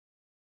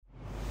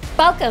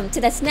Welcome to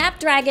the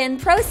Snapdragon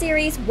Pro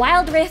Series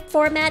Wild Rift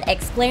format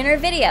explainer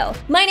video.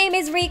 My name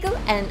is Riku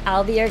and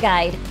I'll be your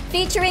guide,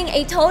 featuring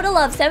a total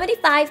of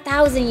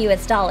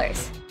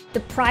 $75,000. The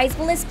prize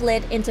pool is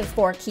split into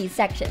 4 key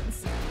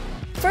sections.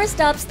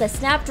 First up's the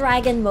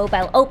Snapdragon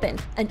Mobile Open,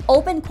 an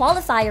open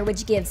qualifier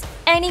which gives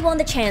anyone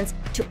the chance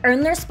to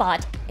earn their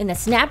spot in the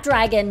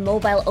Snapdragon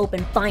Mobile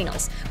Open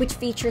Finals, which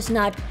features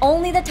not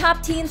only the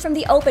top teams from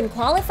the open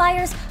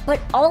qualifiers, but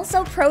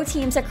also pro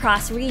teams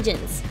across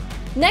regions.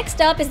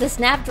 Next up is the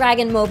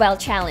Snapdragon Mobile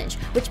Challenge,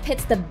 which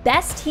pits the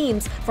best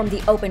teams from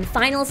the Open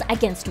Finals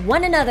against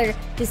one another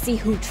to see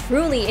who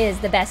truly is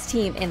the best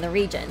team in the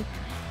region.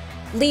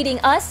 Leading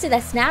us to the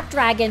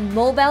Snapdragon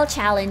Mobile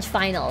Challenge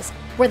Finals,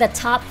 where the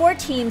top 4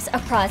 teams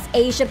across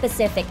Asia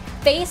Pacific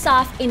face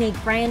off in a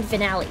grand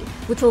finale,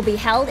 which will be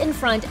held in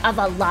front of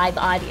a live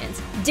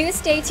audience. Do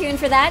stay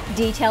tuned for that,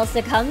 details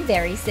to come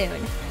very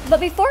soon. But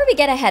before we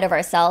get ahead of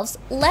ourselves,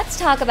 let's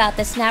talk about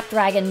the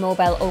Snapdragon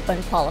Mobile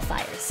Open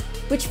qualifiers,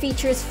 which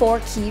features 4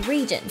 key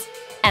regions: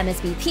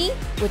 MSBP,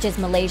 which is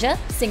Malaysia,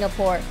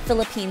 Singapore,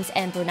 Philippines,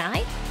 and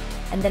Brunei.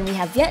 And then we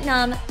have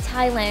Vietnam,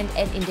 Thailand,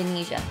 and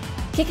Indonesia.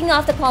 Kicking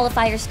off the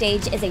qualifier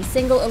stage is a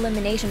single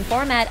elimination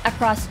format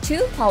across 2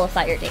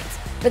 qualifier dates,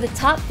 where the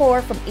top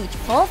 4 from each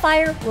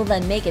qualifier will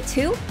then make it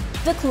to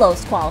the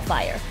closed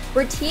qualifier,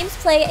 where teams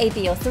play a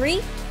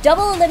BO3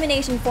 double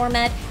elimination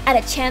format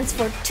at a chance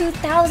for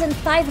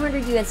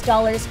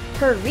 $2,500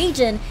 per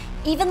region,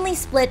 evenly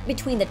split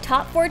between the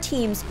top 4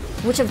 teams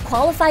which have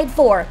qualified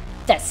for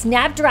the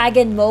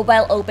Snapdragon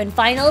Mobile Open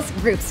Finals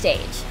group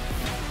stage.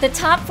 The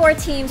top 4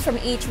 teams from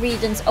each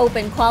region's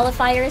open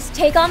qualifiers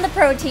take on the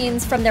pro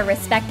teams from their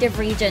respective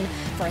region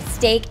for a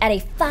stake at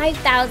a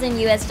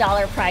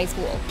 $5,000 prize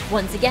pool,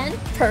 once again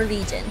per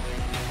region.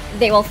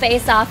 They will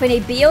face off in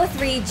a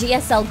BO3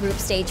 GSL group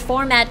stage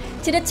format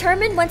to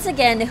determine once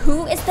again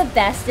who is the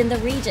best in the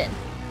region.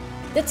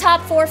 The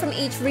top 4 from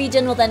each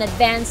region will then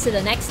advance to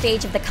the next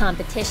stage of the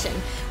competition,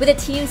 with the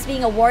teams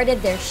being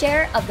awarded their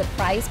share of the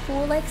prize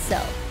pool like so.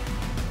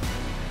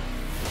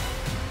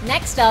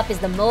 Next up is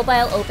the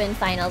Mobile Open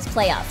Finals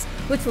Playoffs,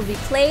 which will be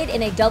played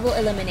in a double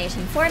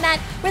elimination format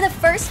where the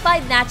first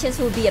 5 matches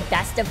will be a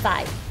best of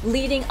 5,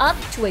 leading up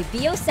to a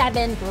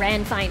BO7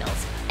 Grand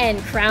Finals,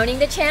 and crowning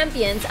the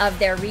champions of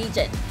their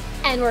region.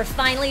 And we're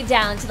finally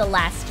down to the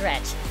last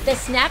stretch, the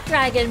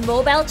Snapdragon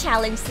Mobile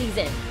Challenge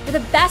season, where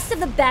the best of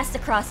the best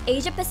across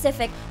Asia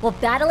Pacific will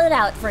battle it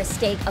out for a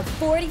stake of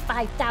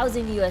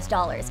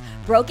 $45,000,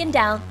 broken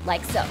down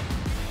like so.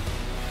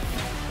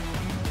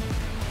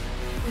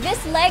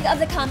 This leg of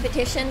the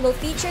competition will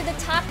feature the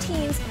top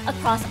teams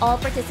across all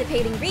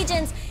participating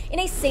regions in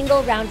a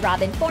single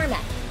round-robin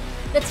format.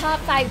 The top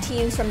 5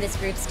 teams from this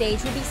group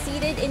stage will be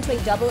seeded into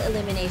a double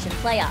elimination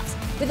playoffs,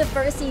 with the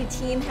first seed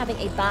team having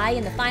a bye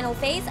in the final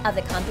phase of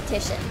the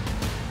competition.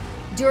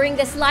 During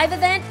this live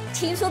event,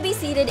 teams will be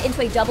seeded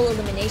into a double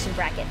elimination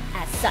bracket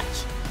as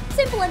such.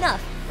 Simple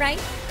enough, right?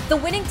 The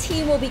winning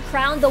team will be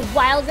crowned the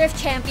Wild Rift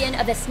champion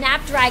of the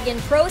Snapdragon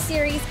Pro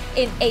Series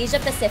in Asia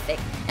Pacific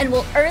and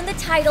will earn the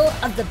title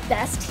of the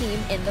best team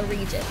in the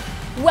region.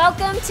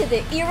 Welcome to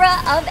the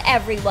era of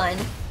everyone.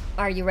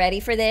 Are you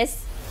ready for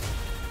this?